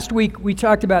Last week we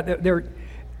talked about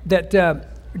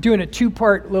doing a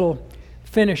two-part little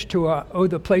finish to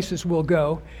the places we'll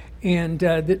go, and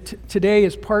today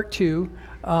is part two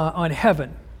on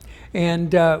heaven.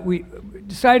 And we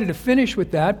decided to finish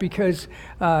with that because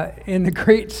in the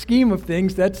great scheme of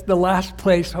things, that's the last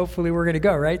place hopefully we're going to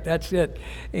go, right? That's it.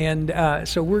 And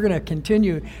so we're going to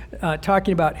continue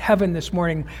talking about heaven this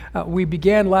morning. We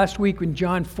began last week in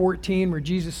John 14 where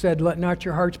Jesus said, "Let not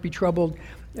your hearts be troubled.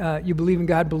 You believe in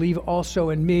God, believe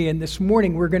also in me." And this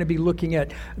morning we're going to be looking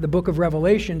at the book of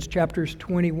Revelations, chapters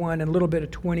 21 and a little bit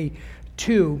of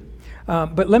 22.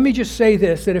 But let me just say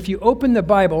this, that if you open the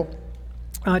Bible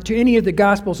to any of the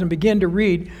Gospels and begin to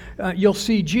read, you'll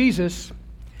see Jesus.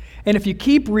 And if you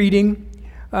keep reading,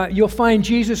 you'll find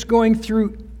Jesus going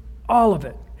through all of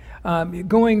it.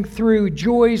 Going through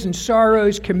joys and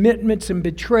sorrows, commitments and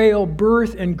betrayal,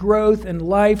 birth and growth and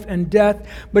life and death.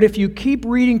 But if you keep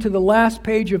reading to the last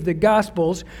page of the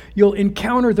Gospels, you'll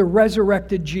encounter the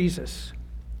resurrected Jesus.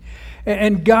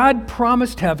 And God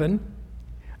promised heaven.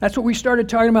 That's what we started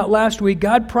talking about last week.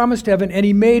 God promised heaven, and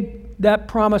He made that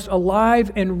promise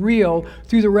alive and real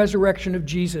through the resurrection of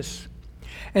Jesus.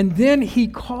 And then He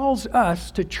calls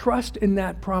us to trust in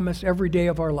that promise every day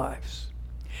of our lives.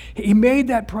 He made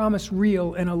that promise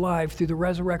real and alive through the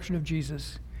resurrection of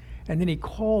Jesus. And then He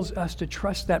calls us to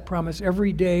trust that promise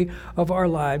every day of our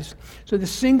lives. So the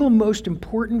single most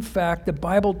important fact the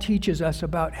Bible teaches us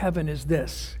about heaven is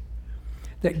this: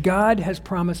 that God has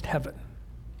promised heaven.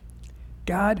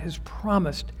 God has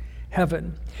promised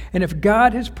heaven. And if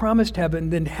God has promised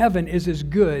heaven, then heaven is as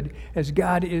good as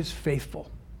God is faithful.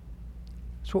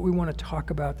 That's what we want to talk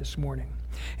about this morning.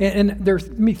 And there's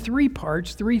three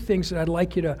parts, three things that I'd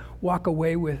like you to walk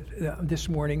away with this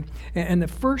morning. And the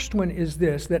first one is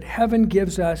this: that heaven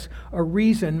gives us a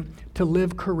reason to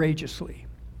live courageously.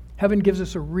 Heaven gives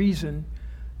us a reason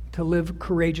to live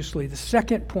courageously. The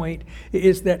second point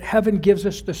is that heaven gives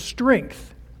us the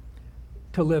strength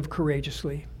to live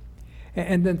courageously.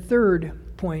 And then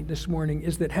third point this morning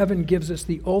is that heaven gives us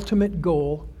the ultimate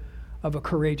goal of a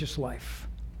courageous life.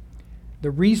 The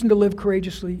reason to live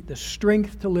courageously, the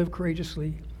strength to live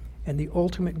courageously, and the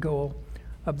ultimate goal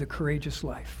of the courageous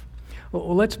life.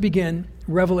 Well, let's begin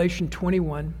Revelation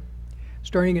 21,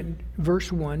 starting at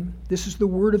verse 1. This is the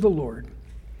word of the Lord.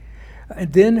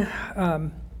 And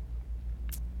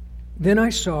then I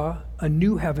saw a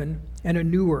new heaven and a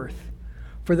new earth.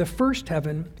 For the first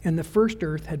heaven and the first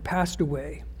earth had passed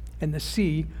away, and the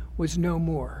sea was no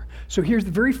more. So here's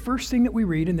the very first thing that we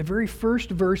read in the very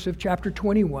first verse of chapter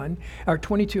 21, or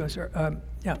 22,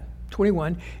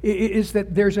 21, is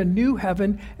that there's a new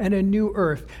heaven and a new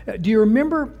earth. Do you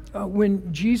remember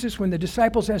when the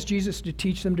disciples asked Jesus to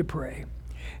teach them to pray?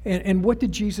 And what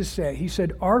did Jesus say? He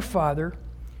said, "Our Father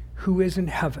who is in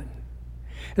heaven."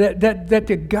 That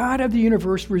the God of the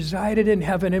universe resided in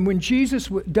heaven. And when Jesus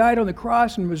died on the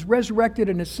cross and was resurrected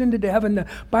and ascended to heaven, the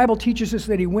Bible teaches us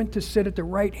that He went to sit at the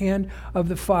right hand of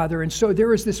the Father. And so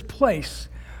there is this place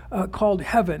called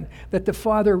heaven that the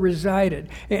Father resided.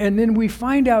 And then we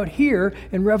find out here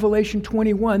in Revelation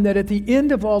 21 that at the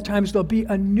end of all times there'll be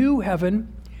a new heaven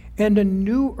and a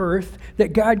new earth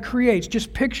that God creates.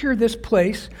 Just picture this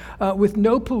place with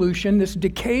no pollution, this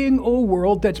decaying old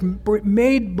world that's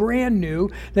made brand new,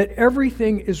 that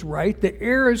everything is right, the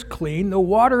air is clean, the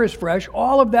water is fresh,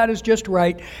 all of that is just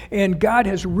right, and God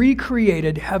has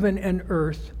recreated heaven and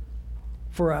earth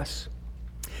for us.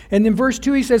 And then verse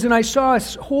 2 he says, "And I saw a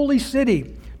holy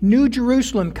city, New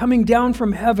Jerusalem, coming down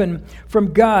from heaven,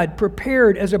 from God,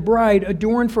 prepared as a bride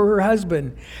adorned for her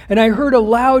husband. And I heard a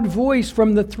loud voice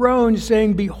from the throne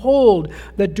saying, 'Behold,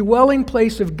 the dwelling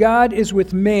place of God is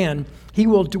with man. He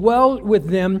will dwell with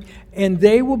them, and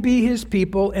they will be His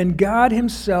people, and God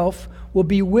Himself will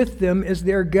be with them as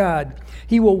their God.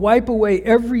 He will wipe away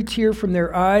every tear from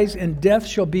their eyes, and death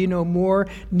shall be no more.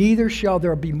 Neither shall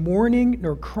there be mourning,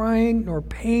 nor crying, nor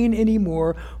pain any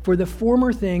more, for the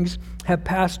former things have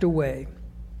passed away.'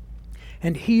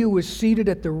 And He who was seated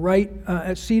at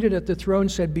the throne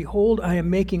said, 'Behold, I am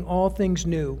making all things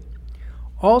new.'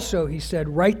 Also, He said,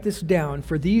 'Write this down,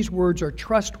 for these words are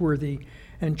trustworthy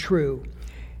and true.'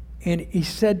 And He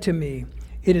said to me,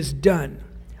 'It is done.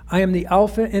 I am the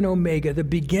Alpha and Omega, the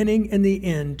beginning and the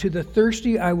end. To the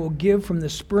thirsty I will give from the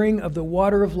spring of the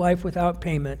water of life without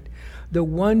payment. The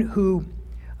one who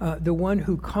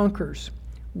conquers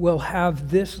will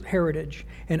have this heritage,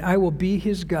 and I will be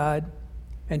his God,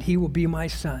 and he will be my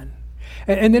son.'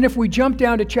 And then if we jump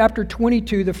down to chapter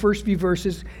 22, the first few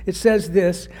verses, it says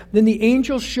this: Then the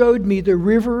angel showed me the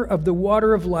river of the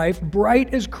water of life,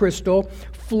 bright as crystal,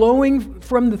 flowing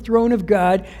from the throne of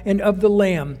God and of the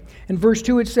Lamb. In verse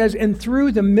 2 it says, And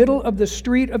through the middle of the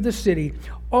street of the city,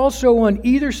 also on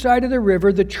either side of the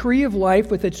river, the tree of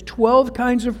life with its 12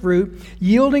 kinds of fruit,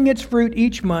 yielding its fruit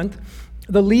each month.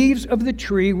 The leaves of the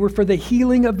tree were for the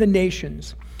healing of the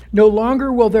nations. No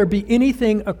longer will there be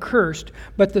anything accursed,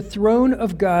 but the throne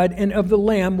of God and of the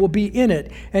Lamb will be in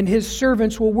it, and his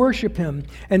servants will worship him.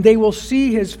 And they will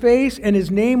see his face, and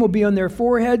his name will be on their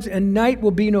foreheads, and night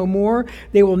will be no more.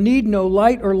 They will need no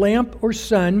light or lamp or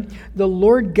sun. The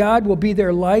Lord God will be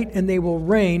their light, and they will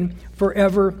reign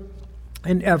forever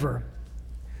and ever.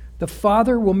 The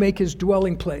Father will make his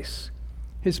dwelling place,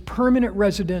 his permanent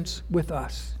residence with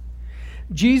us.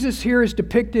 Jesus here is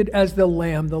depicted as the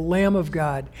Lamb of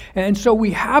God. And so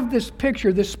we have this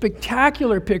picture, this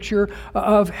spectacular picture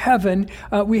of heaven.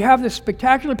 We have this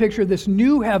spectacular picture of this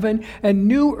new heaven and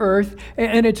new earth,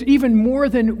 and it's even more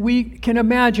than we can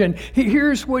imagine.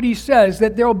 Here's what he says,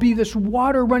 that there'll be this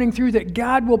water running through, that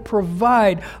God will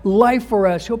provide life for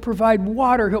us. He'll provide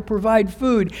water. He'll provide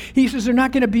food. He says you're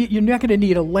not going to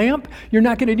need a lamp. You're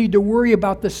not going to need to worry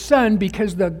about the sun,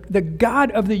 because the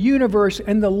God of the universe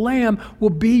and the Lamb will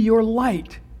be your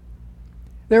light.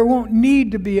 There won't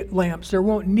need to be lamps. There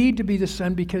won't need to be the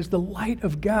sun, because the light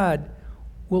of God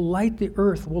will light the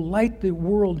earth, will light the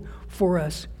world for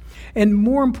us. And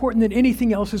more important than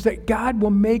anything else is that God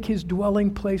will make his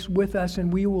dwelling place with us,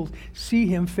 and we will see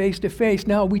him face to face.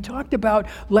 Now, we talked about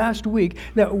last week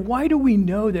that why do we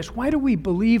know this? Why do we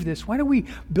believe this? Why do we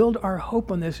build our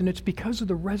hope on this? And it's because of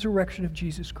the resurrection of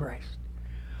Jesus Christ.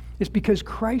 It's because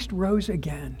Christ rose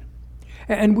again.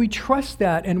 And we trust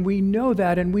that, and we know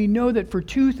that, and we know that for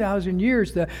 2,000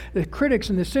 years the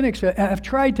critics and the cynics have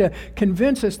tried to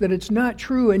convince us that it's not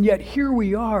true, and yet here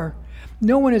we are.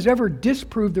 No one has ever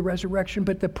disproved the resurrection,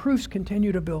 but the proofs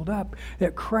continue to build up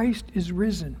that Christ is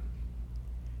risen.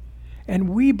 And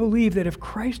we believe that if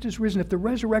Christ is risen, if the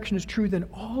resurrection is true, then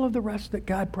all of the rest that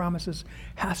God promises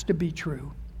has to be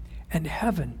true. And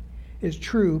heaven is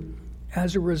true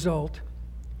as a result.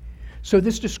 So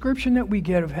this description that we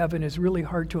get of heaven is really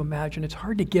hard to imagine. It's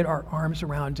hard to get our arms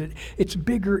around it. It's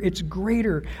bigger, it's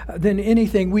greater than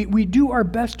anything. We do our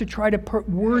best to try to put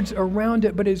words around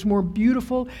it, but it is more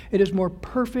beautiful, it is more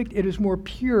perfect, it is more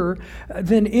pure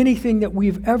than anything that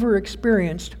we've ever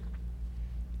experienced.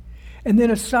 And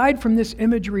then aside from this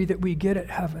imagery that we get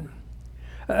at heaven,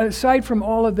 aside from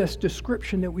all of this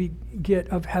description that we get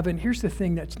of heaven, here's the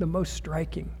thing that's the most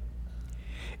striking,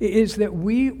 is that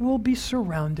we will be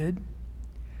surrounded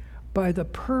by the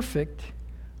perfect,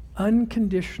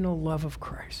 unconditional love of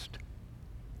Christ.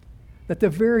 That the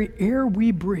very air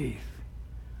we breathe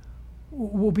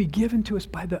will be given to us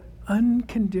by the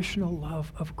unconditional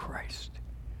love of Christ.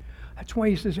 That's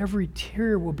why he says every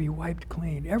tear will be wiped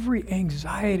clean, every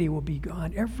anxiety will be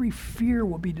gone, every fear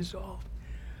will be dissolved,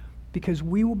 because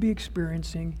we will be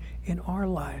experiencing in our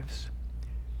lives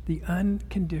the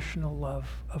unconditional love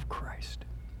of Christ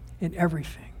in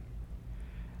everything.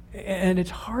 And it's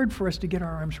hard for us to get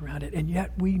our arms around it, and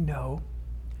yet we know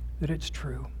that it's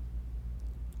true.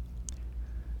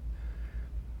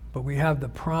 But we have the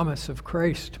promise of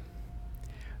Christ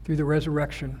through the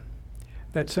resurrection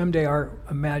that someday our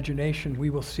imagination we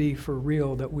will see for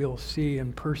real, that we'll see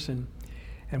in person,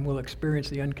 and we'll experience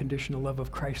the unconditional love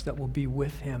of Christ that will be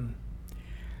with him.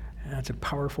 And that's a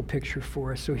powerful picture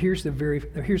for us. So here's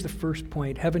the first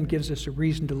point. Heaven gives us a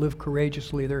reason to live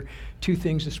courageously. There are two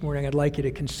things this morning I'd like you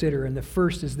to consider. And the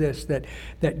first is this,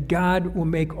 that God will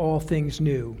make all things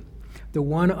new. The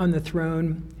one on the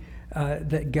throne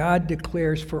that God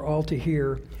declares for all to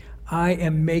hear, I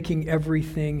am making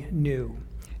everything new.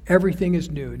 Everything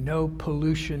is new, no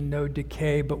pollution, no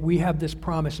decay, but we have this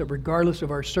promise that regardless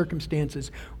of our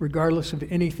circumstances, regardless of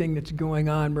anything that's going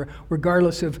on,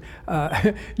 regardless of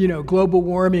global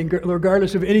warming,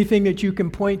 regardless of anything that you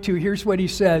can point to, here's what he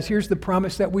says. Here's the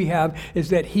promise that we have, is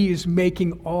that he is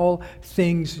making all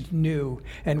things new,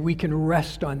 and we can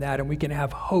rest on that, and we can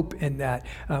have hope in that.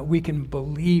 We can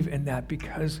believe in that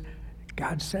because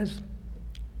God says,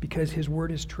 because his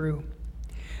word is true.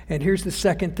 And here's the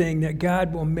second thing, that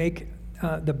God will make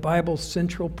the Bible's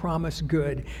central promise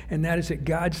good, and that is that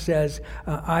God says,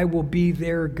 I will be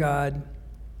their God,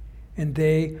 and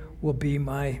they will be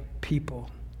my people.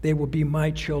 They will be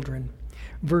my children.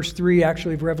 Verse 3,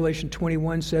 actually, of Revelation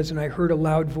 21 says, And I heard a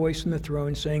loud voice in the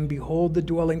throne saying, Behold, the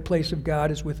dwelling place of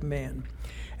God is with man,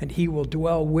 and he will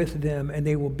dwell with them, and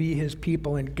they will be his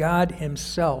people, and God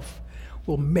himself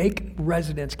will make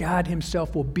residence. God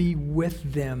himself will be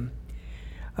with them.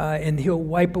 And he'll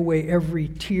wipe away every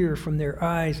tear from their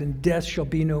eyes, and death shall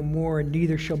be no more, and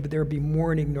neither shall there be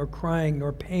mourning, nor crying,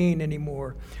 nor pain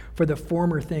anymore, for the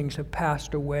former things have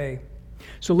passed away.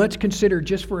 So let's consider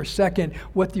just for a second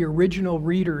what the original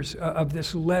readers of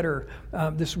this letter,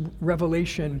 this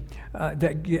revelation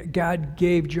that God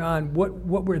gave John, what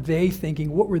were they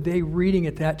thinking? What were they reading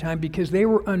at that time? Because they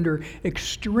were under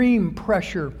extreme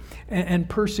pressure and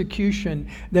persecution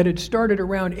that had started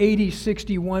around AD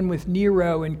 61 with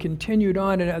Nero and continued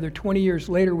on another 20 years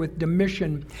later with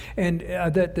Domitian, and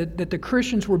that the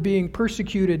Christians were being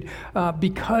persecuted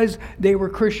because they were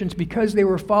Christians, because they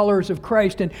were followers of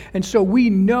Christ. And so we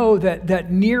know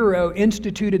that Nero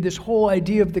instituted this whole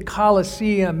idea of the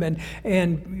Colosseum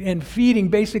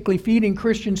and basically feeding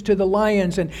Christians to the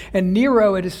lions. And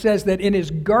Nero, it says that in his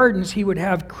gardens he would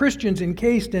have Christians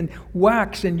encased in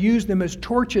wax and use them as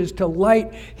torches to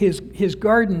light his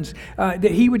gardens.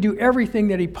 That he would do everything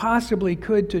that he possibly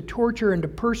could to torture and to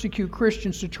persecute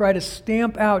Christians, to try to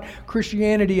stamp out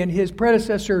Christianity. And his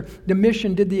predecessor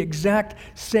Domitian did the exact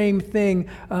same thing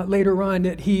later on,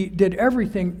 that he did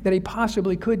everything that he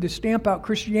possibly could to stamp out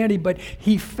Christianity, but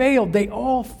he failed. They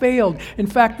all failed. In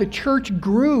fact, the church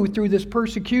grew through this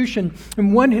persecution.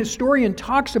 And one historian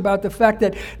talks about the fact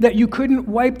that you couldn't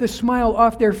wipe the smile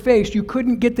off their face. You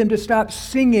couldn't get them to stop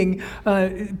singing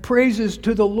praises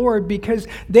to the Lord, because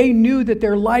they knew that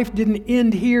their life didn't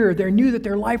end here. They knew that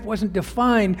their life wasn't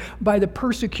defined by the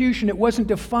persecution. It wasn't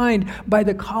defined by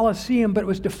the Colosseum, but it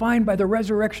was defined by the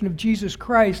resurrection of Jesus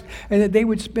Christ, and that they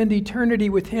would spend eternity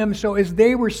with him. So as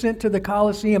they were sent to the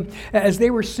Colosseum, as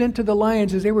they were sent to the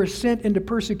lions, as they were sent into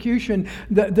persecution,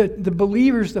 the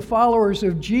believers, the followers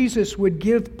of Jesus would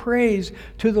give praise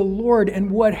to the Lord.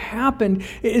 And what happened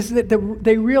is that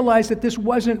they realized that this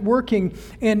wasn't working,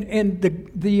 and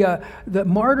the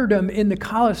martyrdom in the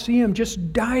Colosseum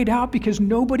just died out because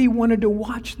nobody wanted to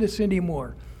watch this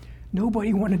anymore.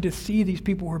 Nobody wanted to see these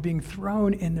people who were being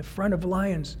thrown in the front of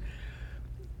lions,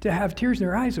 to have tears in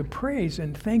their eyes of praise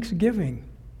and thanksgiving,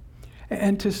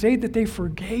 and to say that they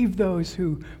forgave those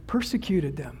who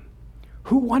persecuted them.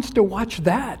 Who wants to watch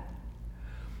that?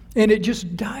 And it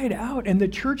just died out, and the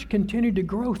church continued to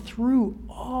grow through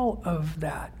all of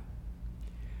that.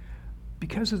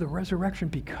 Because of the resurrection,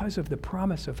 because of the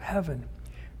promise of heaven,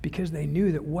 because they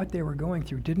knew that what they were going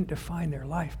through didn't define their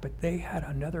life, but they had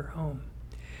another home,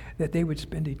 that they would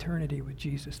spend eternity with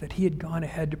Jesus, that he had gone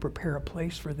ahead to prepare a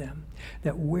place for them,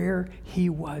 that where he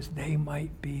was, they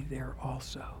might be there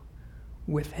also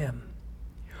with him.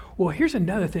 Well, here's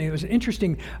another thing. It was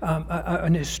interesting.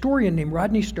 An historian named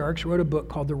Rodney Starks wrote a book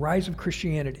called The Rise of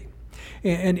Christianity.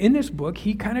 And in this book,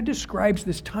 he kind of describes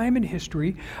this time in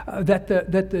history that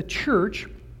the church,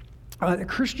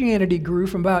 Christianity grew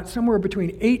from about somewhere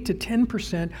between 8 to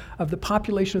 10% of the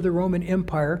population of the Roman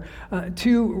Empire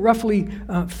to roughly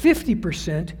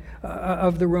 50%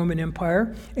 of the Roman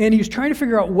Empire. And he's trying to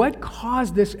figure out what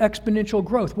caused this exponential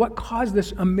growth, what caused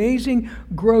this amazing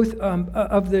growth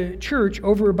of the church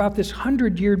over about this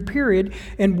 100-year period.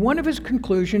 And one of his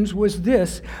conclusions was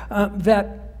this,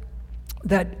 that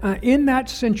in that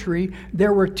century,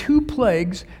 there were 2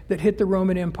 plagues that hit the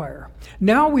Roman Empire.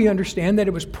 Now we understand that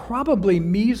it was probably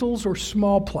measles or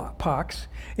smallpox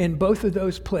in both of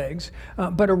those plagues,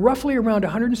 but roughly around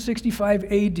 165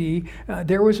 AD,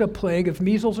 there was a plague of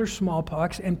measles or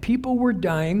smallpox, and people were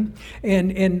dying,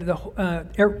 and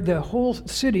the whole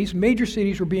cities, major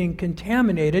cities, were being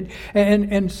contaminated,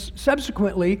 and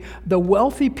subsequently, the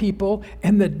wealthy people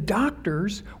and the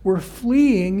doctors were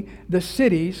fleeing the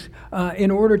cities in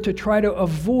order to try to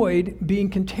avoid being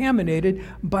contaminated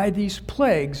by these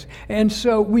plagues. And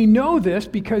so we know this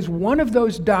because one of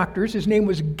those doctors, his name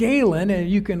was Galen, and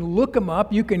you can look him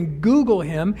up, you can Google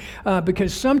him,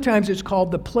 because sometimes it's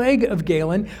called the Plague of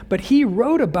Galen, but he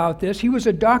wrote about this. He was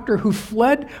a doctor who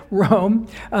fled Rome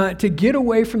to get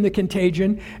away from the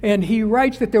contagion, and he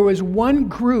writes that there was one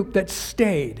group that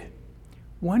stayed,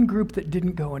 one group that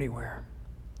didn't go anywhere,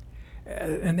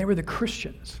 and they were the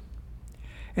Christians.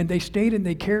 And they stayed and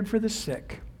they cared for the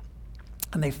sick.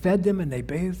 And they fed them and they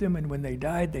bathed them. And when they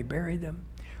died, they buried them.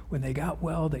 When they got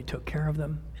well, they took care of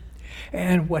them.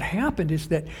 And what happened is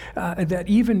that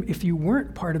even if you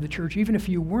weren't part of the church, even if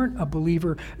you weren't a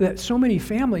believer, that so many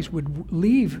families would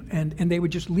leave and they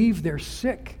would just leave their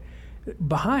sick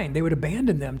behind. They would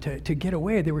abandon them to get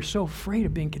away. They were so afraid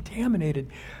of being contaminated.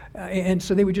 And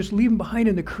so they would just leave them behind,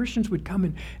 and the Christians would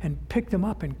come and pick them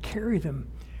up and carry them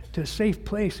to a safe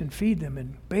place and feed them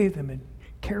and bathe them and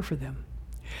care for them.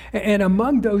 And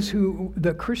among those who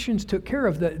the Christians took care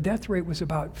of, the death rate was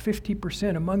about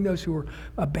 50%. Among those who were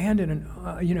abandoned,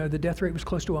 the death rate was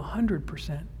close to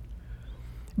 100%.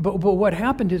 But what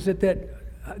happened is that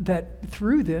that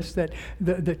through this, that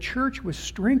the church was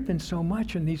strengthened so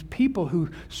much, and these people who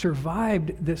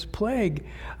survived this plague,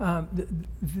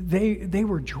 they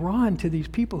were drawn to these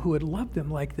people who had loved them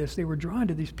like this. They were drawn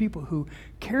to these people who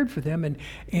cared for them.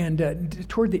 And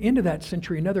toward the end of that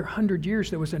century, another 100 years,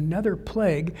 there was another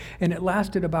plague, and it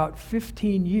lasted about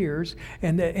 15 years.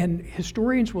 And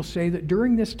historians will say that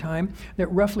during this time, that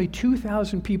roughly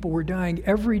 2,000 people were dying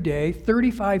every day,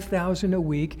 35,000 a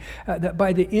week. That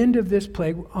by the end of this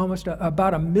plague, almost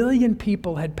about 1 million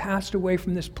people had passed away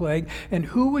from this plague. And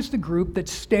who was the group that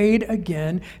stayed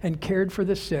again and cared for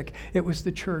the sick? It was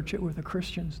the church. It were the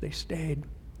Christians. They stayed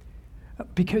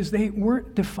because they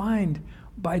weren't defined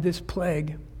by this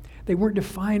plague. They weren't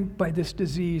defined by this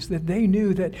disease. That they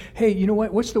knew that, hey, you know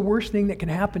what? What's the worst thing that can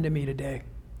happen to me today?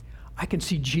 I can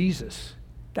see Jesus.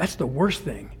 That's the worst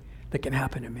thing that can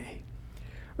happen to me.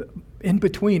 In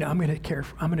between, I'm going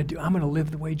to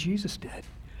live the way Jesus did.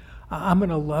 I'm going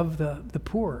to love the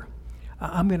poor.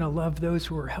 I'm going to love those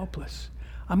who are helpless.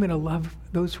 I'm going to love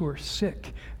those who are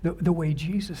sick the way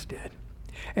Jesus did.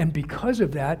 And because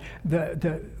of that,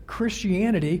 the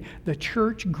Christianity, the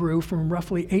church grew from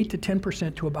roughly 8 to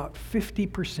 10% to about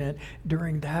 50%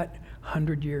 during that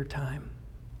 100-year time.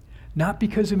 Not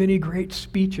because of any great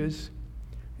speeches,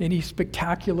 any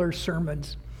spectacular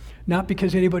sermons, not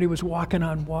because anybody was walking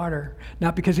on water,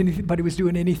 not because anybody was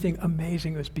doing anything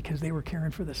amazing. It was because they were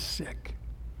caring for the sick,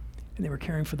 and they were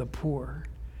caring for the poor.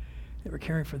 They were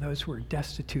caring for those who were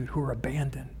destitute, who were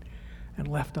abandoned and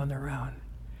left on their own.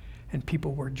 And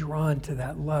people were drawn to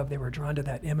that love. They were drawn to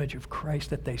that image of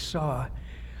Christ that they saw.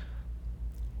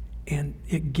 And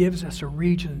it gives us a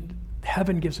reason,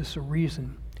 heaven gives us a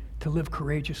reason to live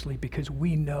courageously because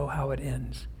we know how it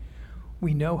ends.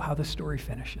 We know how the story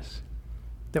finishes.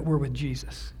 That we're with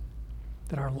Jesus,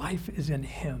 that our life is in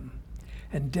him,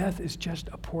 and death is just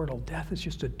a portal. Death is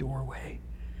just a doorway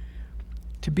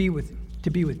to be with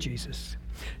Jesus.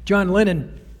 John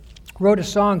Lennon wrote a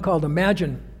song called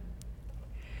Imagine,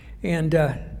 and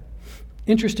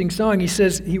interesting song.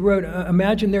 He wrote,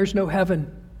 imagine there's no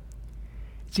heaven.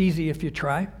 It's easy if you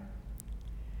try.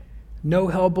 No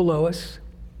hell below us,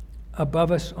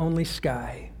 above us only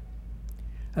sky.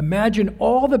 Imagine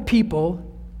all the people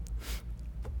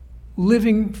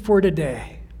living for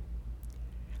today.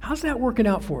 How's that working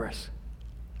out for us?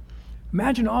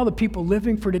 Imagine all the people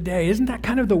living for today. Isn't that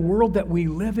kind of the world that we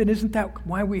live in? Isn't that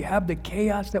why we have the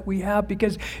chaos that we have?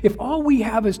 Because if all we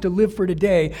have is to live for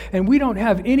today, and we don't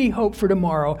have any hope for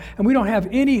tomorrow, and we don't have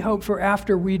any hope for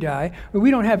after we die, or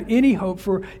we don't have any hope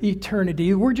for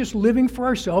eternity, we're just living for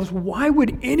ourselves, why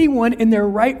would anyone in their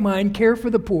right mind care for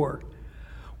the poor?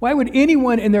 Why would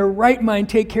anyone in their right mind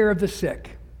take care of the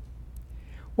sick?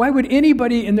 Why would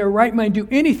anybody in their right mind do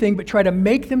anything but try to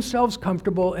make themselves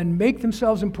comfortable and make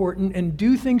themselves important and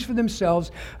do things for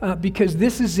themselves because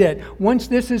this is it. Once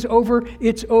this is over,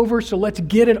 it's over, so let's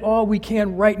get it all we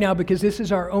can right now because this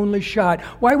is our only shot.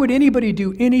 Why would anybody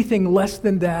do anything less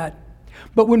than that?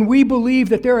 But when we believe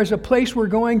that there is a place we're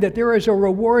going, that there is a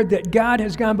reward, that God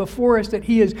has gone before us, that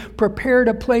he has prepared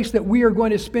a place that we are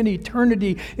going to spend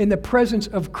eternity in the presence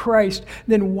of Christ,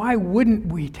 then why wouldn't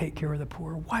we take care of the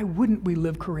poor? Why wouldn't we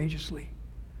live courageously?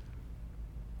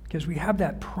 Because we have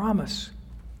that promise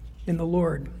in the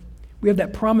Lord. We have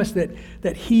that promise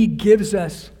that he gives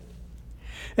us.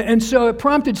 And so it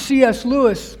prompted C.S.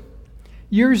 Lewis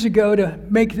years ago to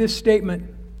make this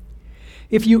statement.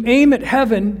 If you aim at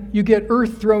heaven, you get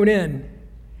earth thrown in.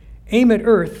 Aim at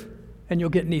earth, and you'll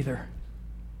get neither.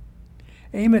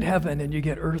 Aim at heaven, and you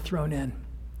get earth thrown in.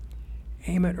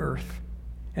 Aim at earth,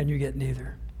 and you get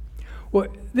neither. Well,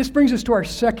 this brings us to our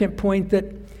second point,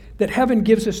 that heaven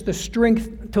gives us the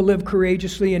strength to live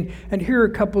courageously, and here are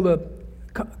a couple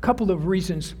of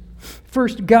reasons.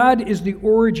 First, God is the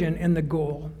origin and the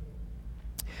goal.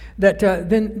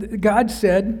 Then God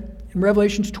said in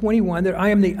Revelation 21 that I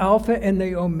am the Alpha and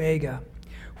the Omega,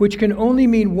 which can only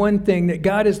mean one thing, that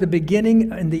God is the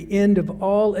beginning and the end of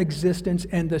all existence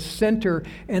and the center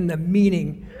and the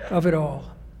meaning of it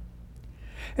all.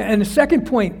 And the second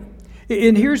point,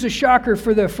 and here's a shocker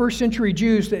for the first century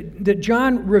Jews, that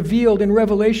John revealed in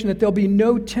Revelation that there'll be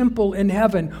no temple in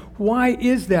heaven. Why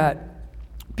is that?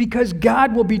 Because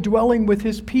God will be dwelling with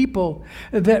his people,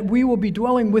 that we will be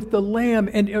dwelling with the Lamb.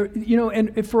 And,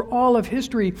 and for all of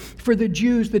history, for the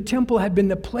Jews, the temple had been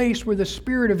the place where the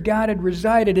Spirit of God had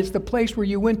resided. It's the place where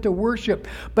you went to worship.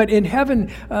 But in heaven,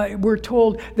 we're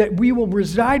told that we will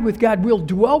reside with God. We'll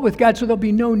dwell with God, so there'll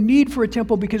be no need for a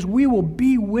temple because we will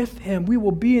be with him. We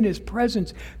will be in his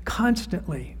presence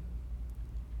constantly.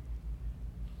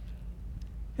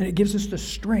 And it gives us the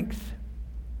strength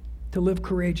to live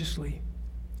courageously.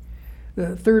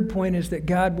 The third point is that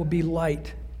God will be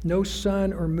light. No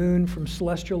sun or moon from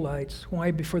celestial lights.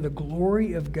 Why? For the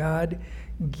glory of God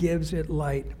gives it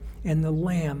light, and the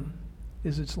Lamb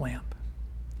is its lamp.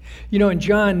 You know, in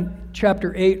John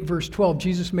chapter 8, verse 12,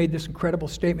 Jesus made this incredible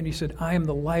statement. He said, I am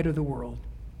the light of the world.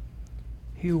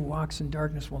 He who walks in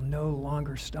darkness will no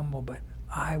longer stumble, but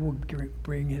I will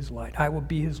bring his light. I will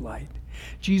be his light.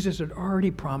 Jesus had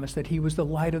already promised that he was the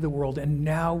light of the world, and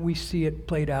now we see it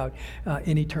played out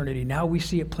in eternity. Now we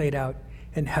see it played out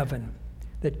in heaven,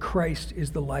 that Christ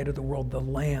is the light of the world, the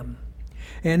Lamb.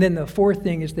 And then the fourth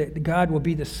thing is that God will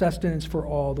be the sustenance for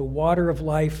all, the water of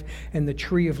life and the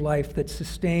tree of life that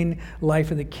sustain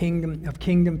life in the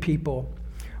kingdom people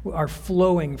are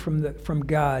flowing from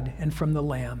God and from the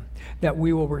Lamb, that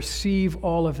we will receive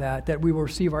all of that we will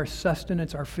receive our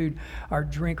sustenance, our food, our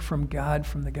drink from God,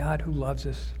 from the God who loves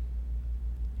us.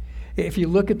 If you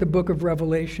look at the book of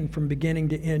Revelation from beginning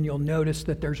to end, you'll notice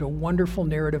that there's a wonderful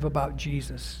narrative about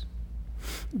Jesus.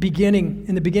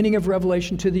 In the beginning of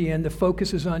Revelation to the end, the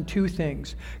focus is on two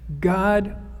things: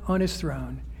 God on his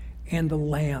throne and the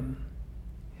Lamb.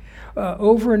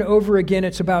 Over and over again,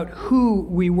 it's about who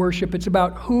we worship. It's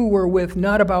about who we're with,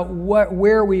 not about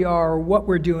where we are or what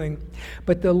we're doing.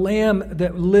 But the Lamb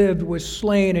that lived was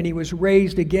slain, and he was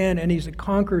raised again, and he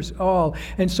conquers all.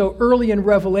 And so early in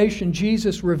Revelation,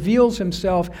 Jesus reveals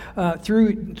himself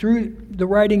through the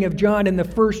writing of John. In the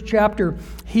first chapter,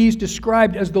 he's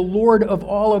described as the Lord of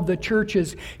all of the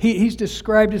churches. He's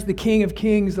described as the King of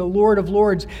Kings, the Lord of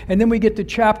Lords. And then we get to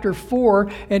chapter 4,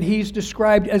 and he's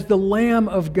described as the Lamb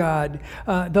of God.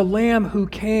 The Lamb who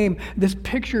came, this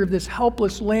picture of this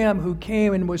helpless Lamb who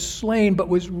came and was slain but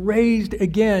was raised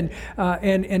again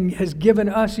and has given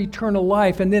us eternal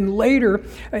life. And then later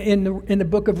in the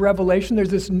book of Revelation, there's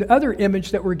this other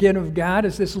image that we're given of God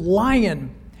as this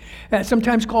lion.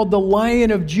 Sometimes called the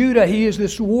Lion of Judah. He is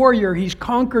this warrior. He's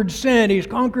conquered sin. He's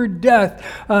conquered death.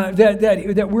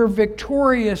 That we're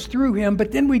victorious through him.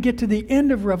 But then we get to the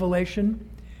end of Revelation,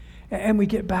 and we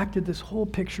get back to this whole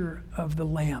picture of the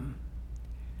Lamb.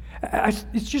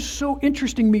 It's just so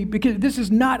interesting to me because this is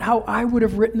not how I would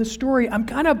have written the story. I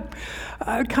kind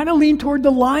of lean toward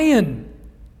the lion.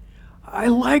 I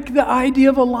like the idea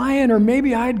of a lion, or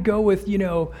maybe I'd go with,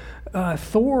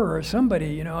 Thor or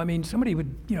somebody, somebody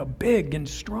would, big and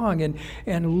strong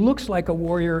and looks like a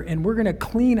warrior, and we're going to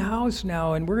clean house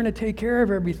now, and we're going to take care of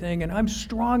everything, and I'm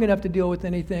strong enough to deal with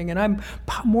anything, and I'm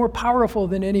more powerful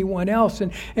than anyone else.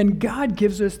 And God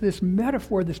gives us this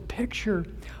metaphor, this picture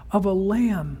of a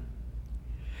lamb.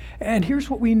 And here's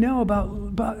what we know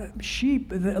about sheep.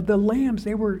 The lambs,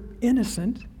 they were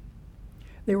innocent.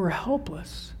 They were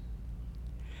helpless.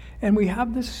 And we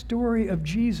have this story of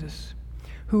Jesus,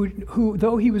 who,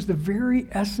 though he was the very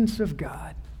essence of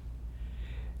God,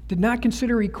 did not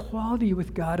consider equality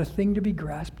with God a thing to be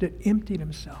grasped, but emptied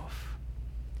himself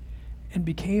and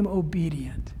became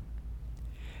obedient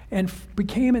and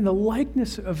became in the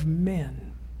likeness of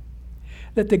men,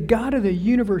 that the God of the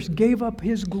universe gave up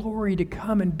his glory to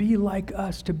come and be like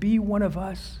us, to be one of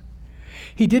us.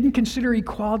 He didn't consider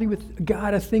equality with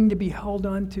God a thing to be held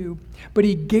on to, but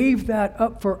he gave that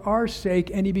up for our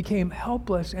sake, and he became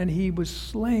helpless, and he was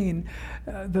slain,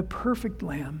 the perfect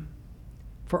lamb,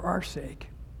 for our sake.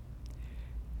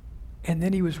 And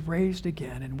then he was raised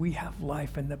again, and we have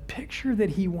life. And the picture that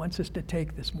he wants us to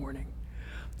take this morning,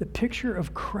 the picture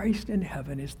of Christ in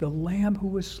heaven, is the Lamb who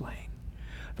was slain,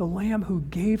 the Lamb who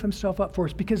gave himself up for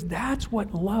us, because that's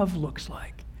what love looks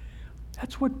like.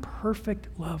 That's what perfect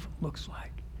love looks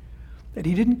like. That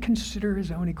he didn't consider his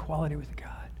own equality with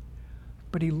God,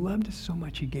 but he loved us so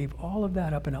much he gave all of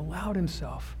that up and allowed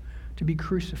himself to be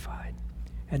crucified.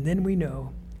 And then we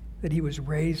know that he was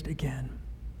raised again.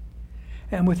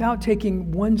 And without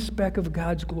taking one speck of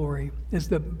God's glory, as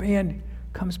the band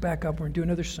comes back up, we're going to do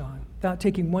another song. Without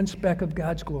taking one speck of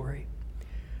God's glory,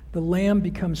 the Lamb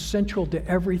becomes central to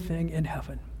everything in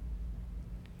heaven.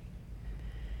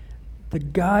 The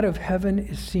God of heaven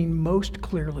is seen most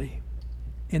clearly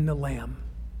in the Lamb.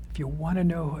 If you want to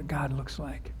know what God looks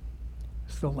like,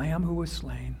 it's the Lamb who was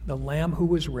slain, the Lamb who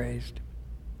was raised.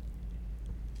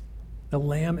 The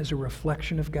Lamb is a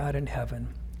reflection of God in heaven.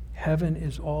 Heaven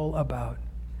is all about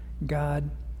God.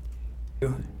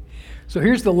 So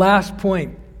here's the last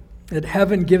point, that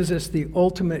heaven gives us the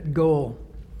ultimate goal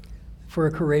for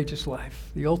a courageous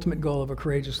life, the ultimate goal of a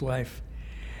courageous life.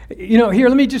 Here,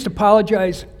 let me just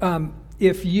apologize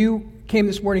if you came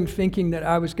this morning thinking that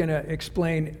I was going to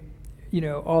explain,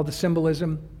 all the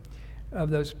symbolism of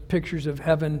those pictures of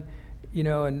heaven,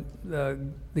 and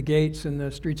the gates and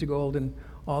the streets of gold and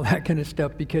all that kind of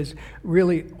stuff, because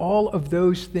really all of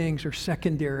those things are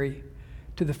secondary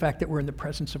to the fact that we're in the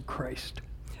presence of Christ.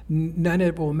 None of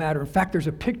it will matter. In fact,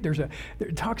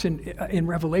 it talks in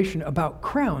Revelation about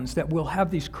crowns, that we'll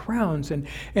have these crowns.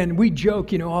 And we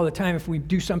joke, all the time, if we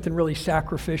do something really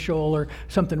sacrificial or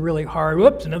something really hard,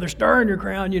 whoops, another star in your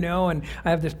crown, and I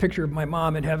have this picture of my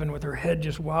mom in heaven with her head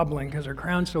just wobbling because her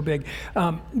crown's so big.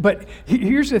 But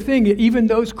here's the thing, even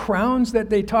those crowns that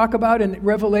they talk about in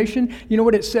Revelation, you know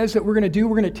what it says that we're going to do?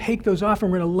 We're going to take those off and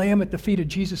we're going to lay them at the feet of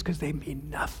Jesus because they mean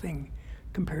nothing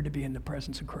compared to being in the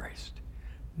presence of Christ.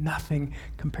 Nothing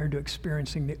compared to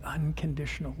experiencing the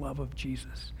unconditional love of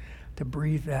Jesus, to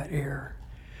breathe that air,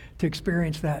 to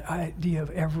experience that idea of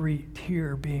every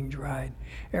tear being dried,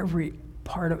 every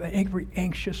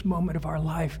anxious moment of our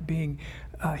life being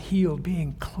healed,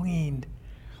 being cleaned,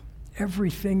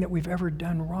 everything that we've ever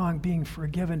done wrong being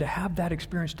forgiven. To have that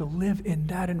experience, to live in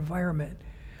that environment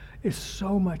is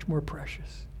so much more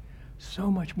precious.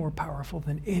 So much more powerful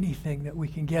than anything that we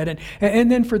can get.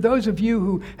 And then for those of you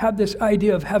who have this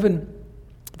idea of heaven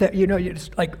that, it's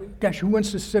like, gosh, who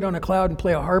wants to sit on a cloud and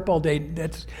play a harp all day?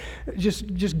 That's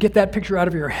just get that picture out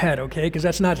of your head, okay? Because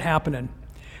that's not happening.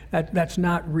 That's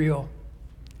not real.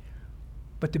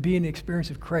 But to be in the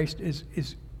experience of Christ is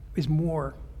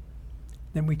more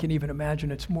than we can even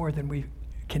imagine. It's more than we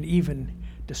can even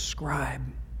describe.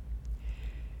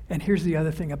 And here's the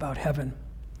other thing about heaven.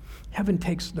 Heaven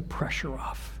takes the pressure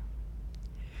off.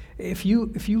 If you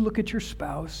look at your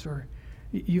spouse, or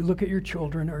you look at your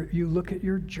children, or you look at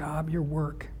your job, your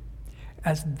work,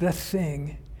 as the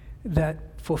thing that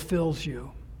fulfills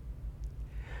you,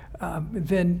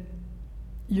 then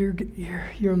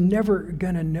you're never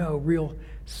going to know real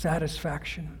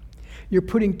satisfaction. You're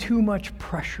putting too much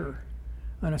pressure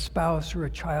on a spouse or a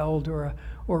child or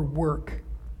work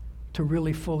to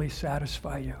really fully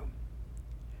satisfy you.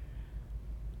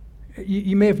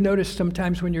 You may have noticed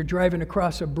sometimes when you're driving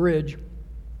across a bridge,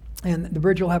 and the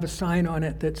bridge will have a sign on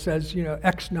it that says,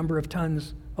 X number of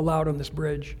tons allowed on this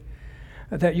bridge,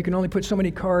 that you can only put so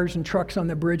many cars and trucks on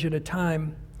the bridge at a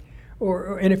time,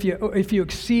 and if you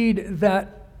exceed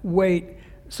that weight,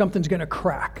 something's going to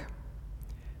crack,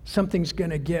 something's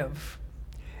going to give.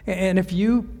 And if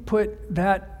you put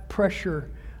that pressure,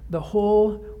 the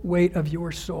whole weight of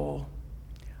your soul,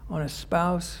 on a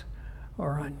spouse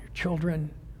or on your children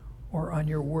or on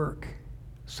your work,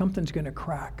 something's going to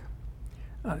crack.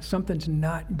 Something's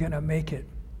not going to make it.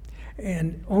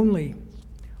 And only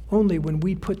when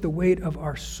we put the weight of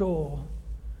our soul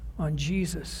on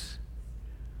Jesus,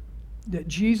 that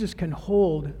Jesus can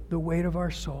hold the weight of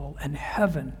our soul, and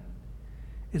heaven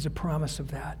is a promise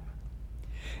of that.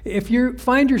 If you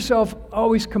find yourself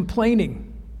always complaining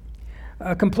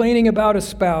about a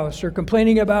spouse, or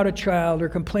complaining about a child, or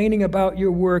complaining about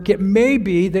your work, it may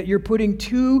be that you're putting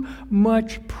too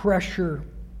much pressure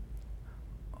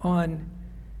on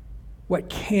what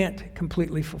can't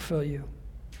completely fulfill you.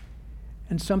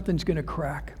 And something's going to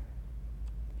crack.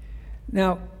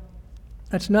 Now,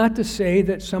 that's not to say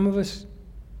that some of us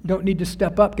don't need to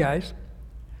step up, guys.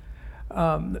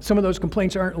 Some of those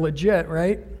complaints aren't legit,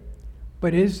 right?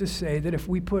 But it is to say that if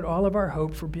we put all of our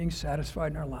hope for being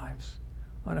satisfied in our lives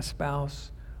on a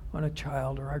spouse, on a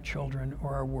child, or our children,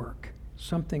 or our work,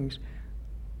 something's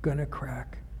going to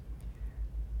crack.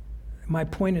 My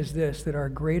point is this, that our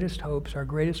greatest hopes, our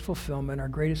greatest fulfillment, our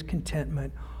greatest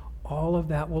contentment, all of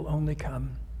that will only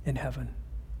come in heaven.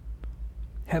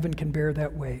 Heaven can bear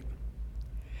that weight.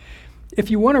 If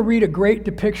you want to read a great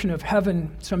depiction of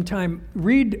heaven sometime,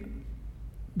 read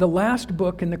the last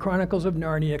book in the Chronicles of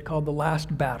Narnia called The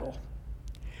Last Battle.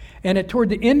 And toward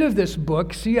the end of this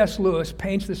book, C.S. Lewis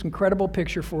paints this incredible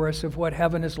picture for us of what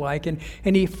heaven is like. And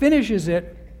he finishes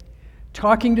it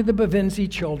talking to the Bavinzi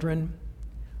children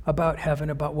about heaven,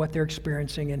 about what they're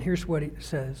experiencing. And here's what he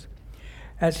says.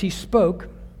 As he spoke,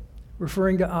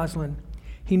 referring to Aslan,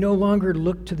 he no longer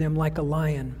looked to them like a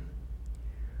lion.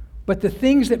 But the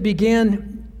things that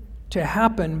began to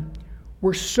happen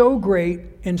were so great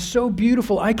and so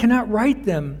beautiful, I cannot write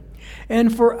them.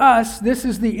 And for us, this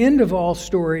is the end of all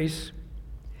stories.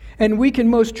 And we can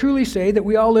most truly say that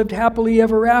we all lived happily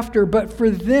ever after, but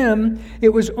for them, it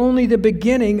was only the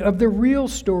beginning of the real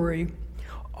story.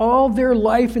 All their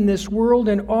life in this world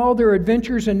and all their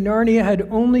adventures in Narnia had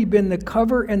only been the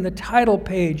cover and the title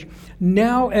page.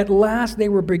 Now, at last, they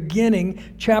were beginning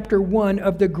chapter 1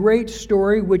 of the great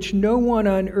story which no one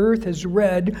on earth has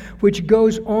read, which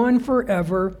goes on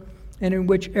forever, and in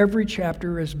which every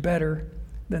chapter is better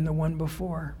than the one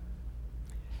before.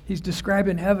 He's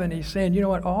describing heaven. He's saying, you know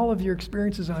what, all of your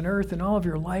experiences on earth and all of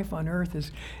your life on earth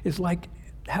is like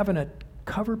having a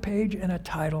cover page and a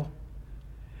title.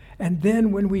 And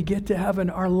then when we get to heaven,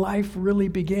 our life really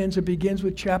begins. It begins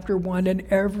with chapter 1, and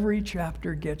every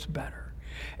chapter gets better.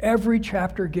 Every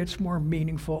chapter gets more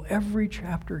meaningful. Every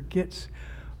chapter gets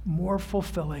more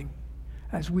fulfilling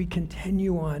as we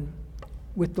continue on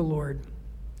with the Lord.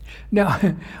 Now,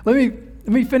 let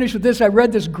me finish with this. I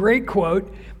read this great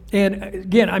quote, and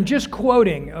again, I'm just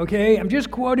quoting, okay? I'm just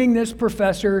quoting this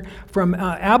professor from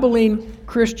Abilene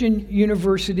Christian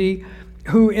University,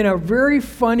 who in a very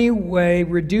funny way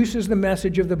reduces the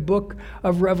message of the book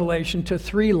of Revelation to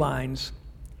 3 lines.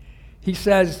 He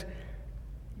says,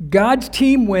 God's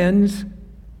team wins.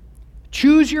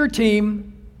 Choose your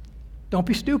team. Don't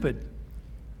be stupid.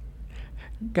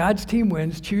 God's team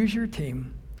wins. Choose your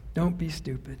team. Don't be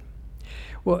stupid.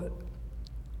 Well,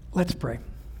 let's pray.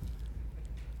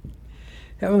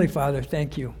 Heavenly Father,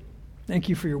 thank you. Thank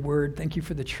you for your word. Thank you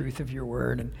for the truth of your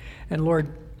word. And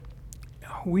Lord,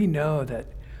 we know that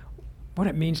what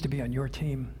it means to be on your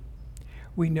team.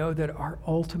 We know that our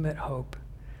ultimate hope,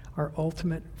 our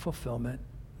ultimate fulfillment,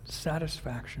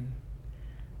 satisfaction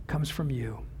comes from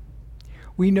you.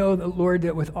 We know that, Lord,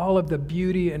 that with all of the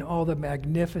beauty and all the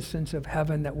magnificence of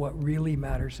heaven, that what really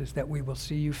matters is that we will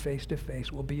see you face to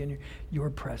face. We'll be in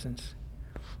your presence.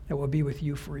 That we'll be with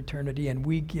you for eternity, and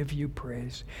we give you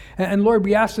praise. And Lord,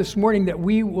 we ask this morning that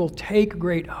we will take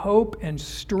great hope and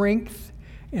strength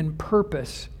and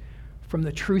purpose from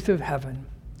the truth of heaven.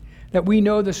 That we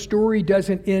know the story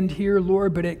doesn't end here,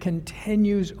 Lord, but it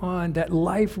continues on. That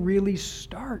life really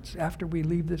starts after we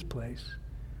leave this place.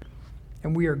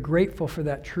 And we are grateful for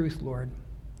that truth, Lord.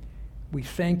 We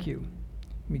thank you.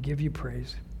 We give you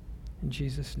praise. In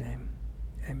Jesus' name,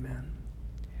 amen.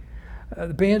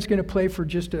 The band's going to play for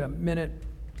just a minute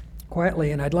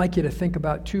quietly, and I'd like you to think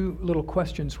about 2 little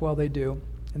questions while they do,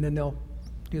 and then they'll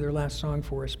do their last song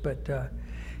for us. But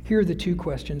here are the 2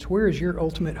 questions. Where is your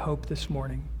ultimate hope this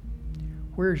morning?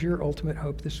 Where is your ultimate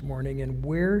hope this morning, and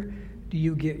where do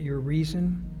you get your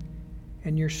reason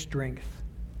and your strength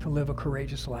to live a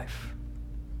courageous life?